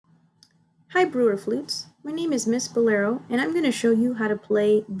Hi Brewer Flutes, my name is Miss Bolero and I'm going to show you how to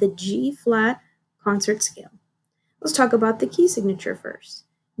play the G flat concert scale. Let's talk about the key signature first.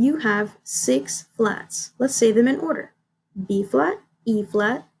 You have 6 flats. Let's say them in order. B flat, E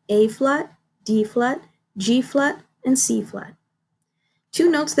flat, A flat, D flat, G flat, and C flat.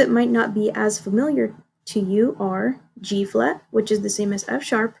 2 notes that might not be as familiar to you are G flat, which is the same as F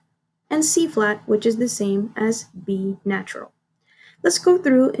sharp, and C flat, which is the same as B natural. Let's go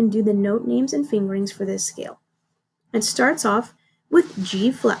through and do the note names and fingerings for this scale. It starts off with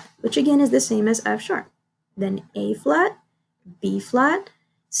G flat, which again is the same as F sharp. Then A flat, B flat,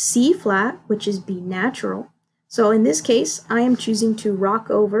 C flat, which is B natural. So in this case, I am choosing to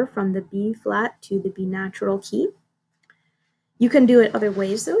rock over from the B flat to the B natural key. You can do it other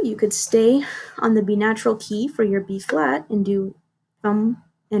ways though. You could stay on the B natural key for your B flat and do thumb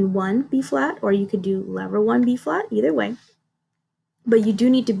and 1 B flat, or you could do lever 1 B flat, either way. But you do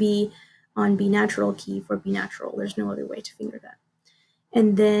need to be on B natural key for B natural. There's no other way to finger that.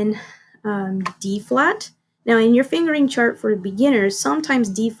 And then D flat. Now in your fingering chart for beginners, sometimes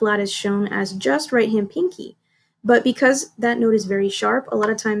D flat is shown as just right hand pinky. But because that note is very sharp, a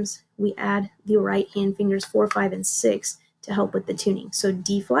lot of times we add the right hand fingers 4, 5, and 6 to help with the tuning. So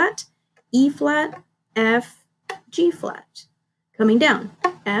D flat, E flat, F, G flat. Coming down,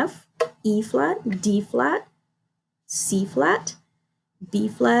 F, E flat, D flat, C flat, B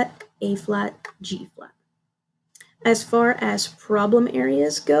flat, A flat, G flat. As far as problem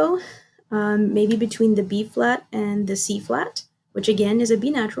areas go, maybe between the B flat and the C flat, which again is a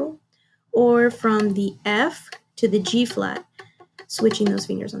B natural, or from the F to the G flat, switching those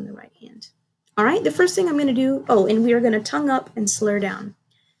fingers on the right hand. All right, the first thing I'm going to do, and we are going to tongue up and slur down.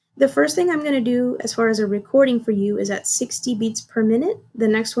 The first thing I'm going to do as far as a recording for you is at 60 beats per minute. The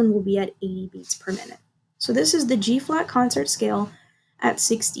next one will be at 80 beats per minute. So this is the G flat concert scale at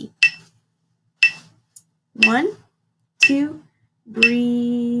 60. 1, 2,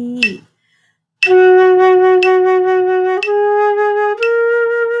 breathe.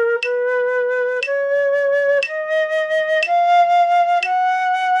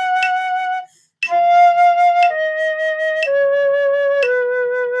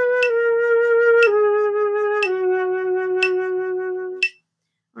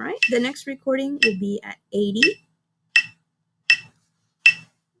 All right, the next recording will be at 80.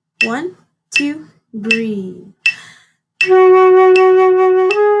 1, 2, breathe.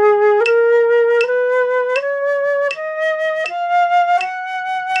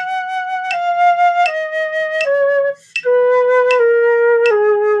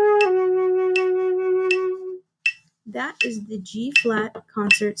 That is the G flat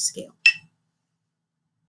concert scale.